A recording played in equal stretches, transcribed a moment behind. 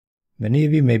Many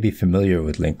of you may be familiar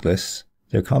with linked lists.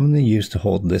 They're commonly used to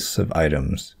hold lists of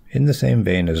items, in the same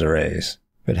vein as arrays.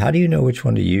 But how do you know which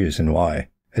one to use and why?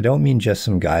 I don't mean just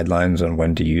some guidelines on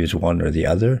when to use one or the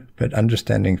other, but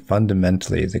understanding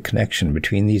fundamentally the connection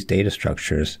between these data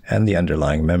structures and the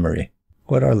underlying memory.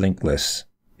 What are linked lists?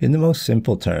 In the most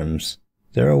simple terms,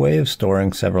 they're a way of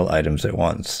storing several items at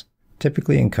once.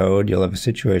 Typically in code, you'll have a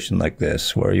situation like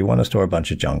this where you want to store a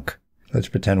bunch of junk. Let's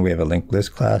pretend we have a linked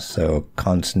list class, so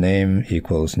const name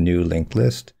equals new linked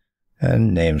list,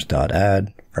 and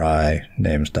names.add, fry,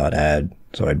 names.add,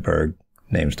 Zoidberg,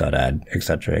 names.add,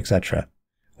 etc., etc.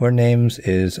 Where names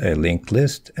is a linked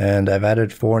list, and I've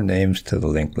added 4 names to the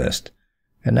linked list.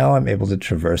 And now I'm able to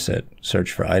traverse it,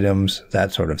 search for items,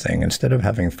 that sort of thing, instead of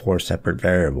having 4 separate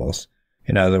variables.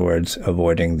 In other words,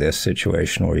 avoiding this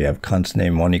situation where you have const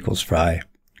name 1 equals fry,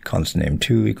 const name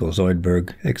 2 equals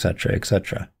Zoidberg, etc.,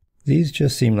 etc. These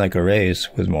just seem like arrays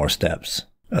with more steps.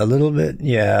 A little bit,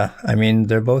 yeah. I mean,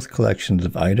 they're both collections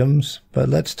of items, but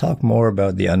let's talk more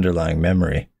about the underlying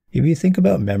memory. If you think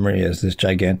about memory as this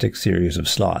gigantic series of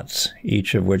slots,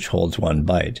 each of which holds 1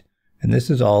 byte, and this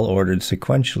is all ordered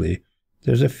sequentially,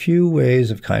 there's a few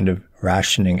ways of kind of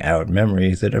rationing out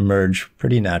memory that emerge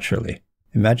pretty naturally.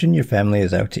 Imagine your family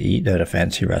is out to eat at a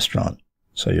fancy restaurant.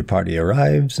 So your party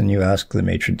arrives and you ask the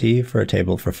maitre d' for a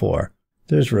table for 4.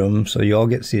 There's room, so you all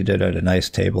get seated at a nice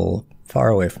table far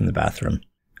away from the bathroom.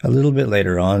 A little bit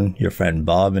later on, your friend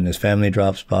Bob and his family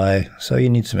drops by, so you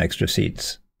need some extra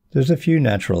seats. There's a few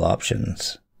natural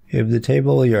options. If the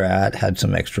table you're at had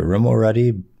some extra room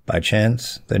already, by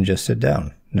chance, then just sit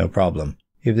down, no problem.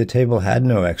 If the table had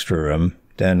no extra room,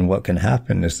 then what can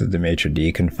happen is that the maitre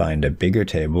d' can find a bigger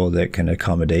table that can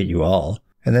accommodate you all,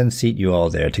 and then seat you all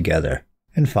there together.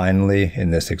 And finally,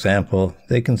 in this example,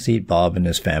 they can seat Bob and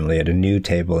his family at a new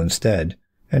table instead,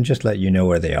 and just let you know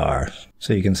where they are,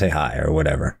 so you can say hi or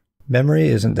whatever. Memory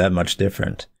isn't that much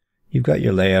different. You've got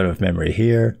your layout of memory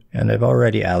here, and I've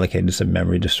already allocated some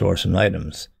memory to store some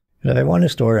items. And if I want to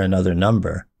store another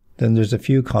number, then there's a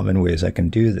few common ways I can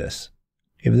do this.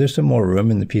 If there's some more room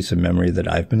in the piece of memory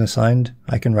that I've been assigned,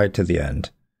 I can write to the end.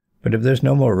 But if there's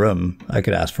no more room, I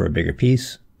could ask for a bigger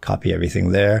piece, copy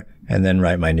everything there, and then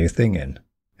write my new thing in.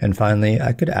 And finally,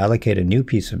 I could allocate a new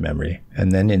piece of memory,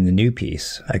 and then in the new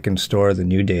piece, I can store the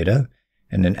new data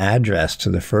and an address to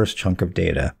the first chunk of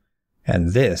data.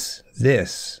 And this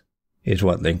is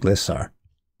what linked lists are.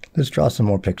 Let's draw some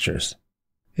more pictures.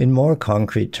 In more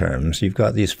concrete terms, you've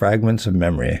got these fragments of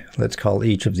memory. Let's call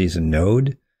each of these a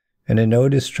node. And a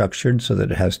node is structured so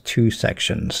that it has 2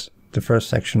 sections. The first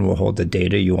section will hold the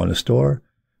data you want to store,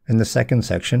 and the second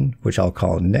section, which I'll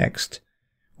call next,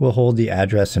 will hold the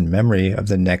address and memory of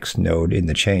the next node in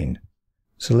the chain.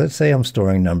 So let's say I'm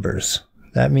storing numbers.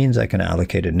 That means I can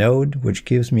allocate a node, which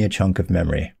gives me a chunk of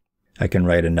memory. I can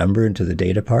write a number into the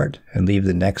data part and leave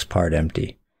the next part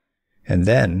empty. And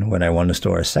then, when I want to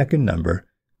store a second number,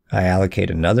 I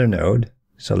allocate another node.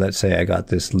 So let's say I got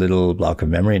this little block of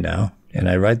memory now, and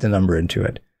I write the number into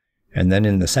it. And then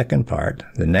in the second part,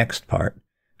 the next part,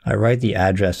 I write the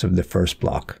address of the first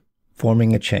block,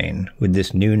 forming a chain with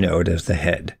this new node as the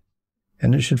head.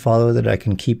 And it should follow that I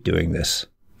can keep doing this.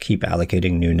 Keep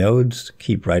allocating new nodes,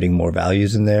 keep writing more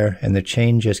values in there, and the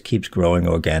chain just keeps growing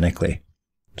organically.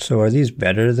 So are these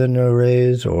better than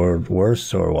arrays, or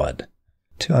worse, or what?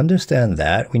 To understand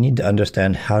that, we need to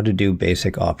understand how to do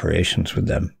basic operations with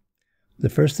them. The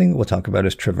first thing we'll talk about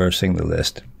is traversing the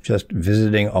list, just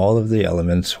visiting all of the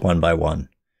elements one by one.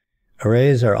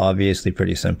 Arrays are obviously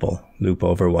pretty simple, loop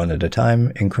over one at a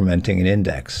time, incrementing an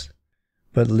index.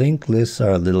 But linked lists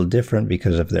are a little different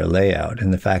because of their layout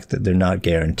and the fact that they're not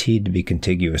guaranteed to be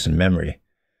contiguous in memory.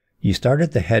 You start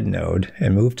at the head node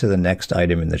and move to the next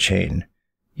item in the chain.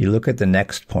 You look at the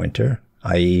next pointer,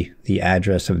 i.e. the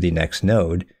address of the next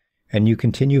node, and you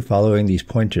continue following these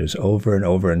pointers over and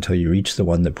over until you reach the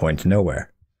one that points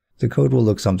nowhere. The code will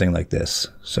look something like this.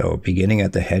 So beginning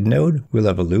at the head node, we'll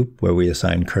have a loop where we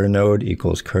assign cur_node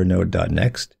equals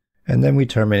cur_node.next, and then we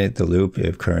terminate the loop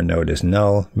if cur_node is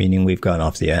null, meaning we've gone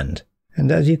off the end.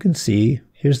 And as you can see,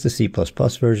 here's the C++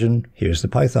 version, here's the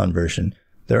Python version.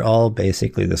 They're all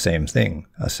basically the same thing,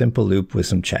 a simple loop with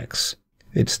some checks.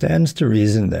 It stands to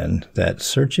reason then that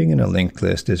searching in a linked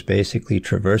list is basically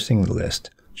traversing the list,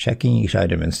 checking each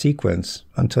item in sequence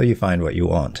until you find what you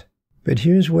want. But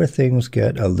here's where things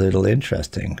get a little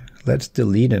interesting. Let's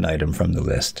delete an item from the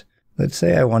list. Let's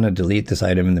say I want to delete this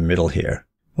item in the middle here.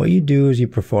 What you do is you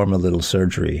perform a little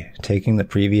surgery, taking the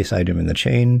previous item in the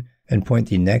chain and point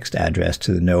the next address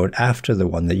to the node after the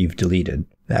one that you've deleted.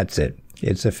 That's it.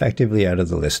 It's effectively out of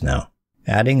the list now.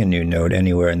 Adding a new node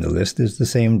anywhere in the list is the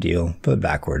same deal, but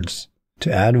backwards.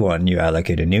 To add one, you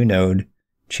allocate a new node,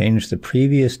 change the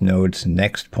previous node's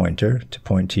next pointer to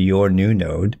point to your new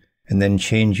node, and then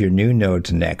change your new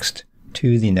node's next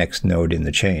to the next node in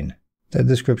the chain. The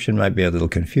description might be a little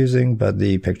confusing, but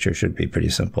the picture should be pretty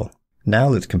simple. Now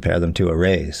let's compare them to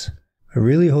arrays. I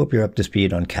really hope you're up to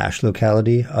speed on cache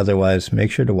locality, otherwise make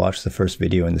sure to watch the first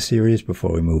video in the series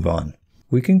before we move on.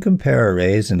 We can compare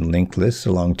arrays and linked lists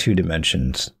along two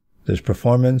dimensions. There's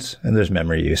performance and there's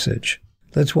memory usage.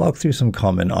 Let's walk through some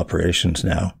common operations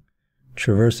now.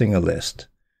 Traversing a list.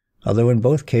 Although in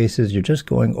both cases you're just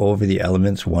going over the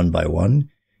elements one by one,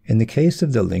 in the case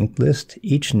of the linked list,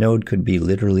 each node could be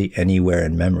literally anywhere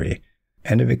in memory.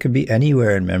 And if it could be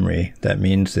anywhere in memory, that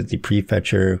means that the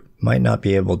prefetcher might not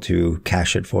be able to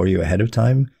cache it for you ahead of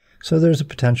time, so there's a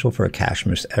potential for a cache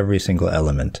miss every single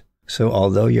element. So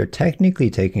although you're technically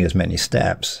taking as many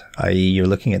steps, i.e. you're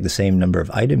looking at the same number of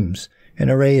items, an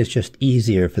array is just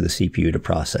easier for the CPU to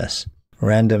process.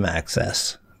 Random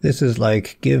access. This is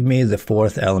like, give me the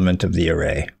fourth element of the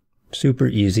array. Super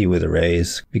easy with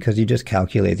arrays because you just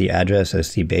calculate the address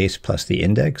as the base plus the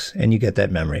index and you get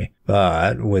that memory.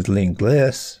 But with linked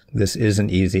lists, this isn't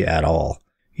easy at all.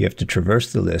 You have to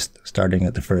traverse the list starting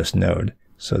at the first node.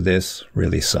 So this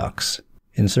really sucks.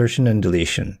 Insertion and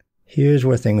deletion. Here's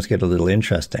where things get a little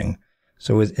interesting.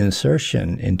 So with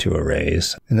insertion into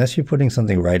arrays, unless you're putting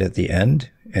something right at the end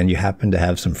and you happen to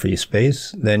have some free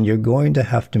space, then you're going to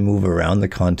have to move around the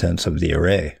contents of the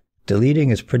array. Deleting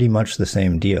is pretty much the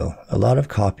same deal. A lot of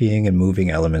copying and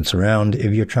moving elements around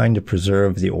if you're trying to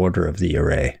preserve the order of the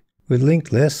array. With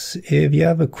linked lists, if you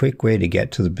have a quick way to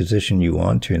get to the position you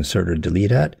want to insert or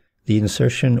delete at, the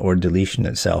insertion or deletion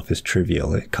itself is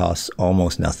trivial. It costs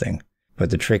almost nothing. But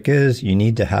the trick is, you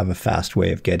need to have a fast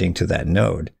way of getting to that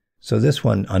node. So this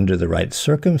one, under the right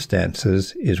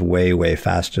circumstances, is way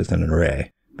faster than an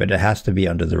array. But it has to be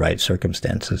under the right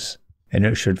circumstances. And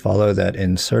it should follow that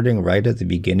inserting right at the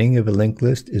beginning of a linked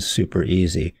list is super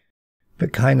easy,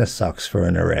 but kinda sucks for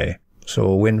an array, so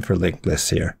a win for linked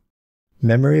lists here.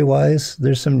 Memory-wise,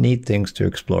 there's some neat things to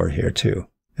explore here too.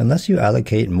 Unless you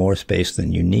allocate more space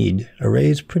than you need,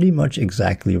 arrays pretty much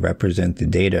exactly represent the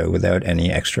data without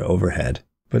any extra overhead.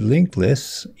 But linked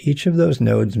lists, each of those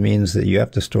nodes means that you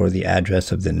have to store the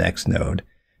address of the next node,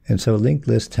 and so linked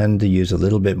lists tend to use a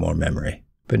little bit more memory.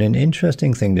 But an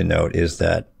interesting thing to note is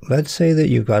that, let's say that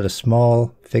you've got a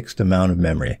small, fixed amount of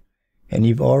memory, and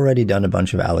you've already done a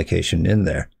bunch of allocation in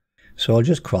there. So I'll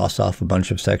just cross off a bunch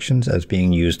of sections as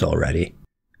being used already.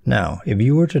 Now, if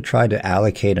you were to try to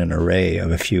allocate an array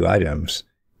of a few items,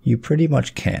 you pretty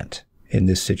much can't in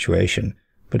this situation,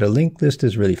 but a linked list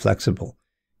is really flexible.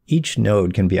 Each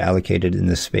node can be allocated in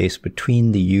the space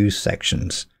between the used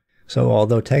sections. So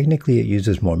although technically it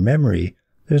uses more memory,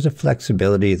 there's a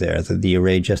flexibility there that the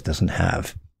array just doesn't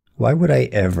have. Why would I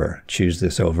ever choose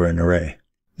this over an array?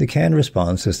 The canned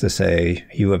response is to say,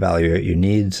 you evaluate your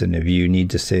needs, and if you need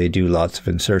to say do lots of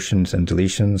insertions and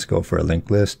deletions, go for a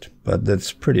linked list, but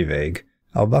that's pretty vague.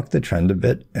 I'll buck the trend a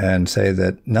bit and say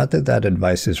that not that that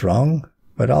advice is wrong,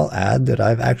 but I'll add that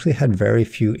I've actually had very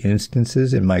few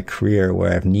instances in my career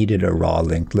where I've needed a raw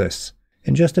linked list.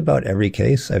 In just about every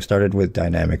case, I've started with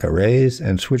dynamic arrays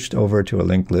and switched over to a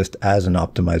linked list as an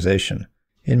optimization.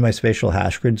 In my spatial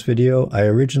hash grids video, I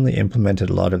originally implemented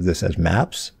a lot of this as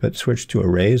maps, but switched to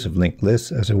arrays of linked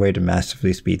lists as a way to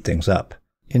massively speed things up.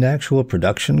 In actual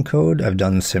production code, I've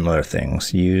done similar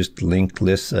things, used linked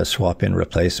lists as swap-in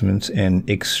replacements in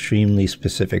extremely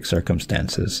specific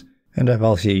circumstances. And I've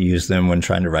also used them when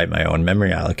trying to write my own memory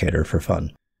allocator for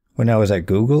fun. When I was at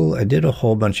Google, I did a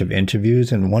whole bunch of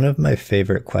interviews, and one of my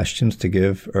favorite questions to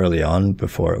give early on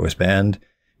before it was banned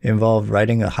involved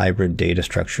writing a hybrid data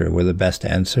structure where the best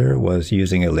answer was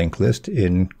using a linked list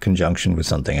in conjunction with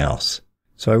something else.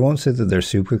 So I won't say that they're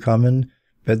super common,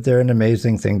 but they're an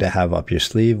amazing thing to have up your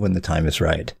sleeve when the time is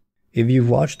right. If you've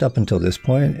watched up until this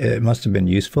point, it must have been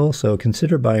useful, so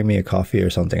consider buying me a coffee or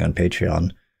something on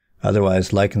Patreon.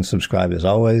 Otherwise, like and subscribe as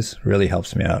always, really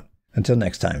helps me out. Until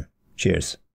next time, cheers.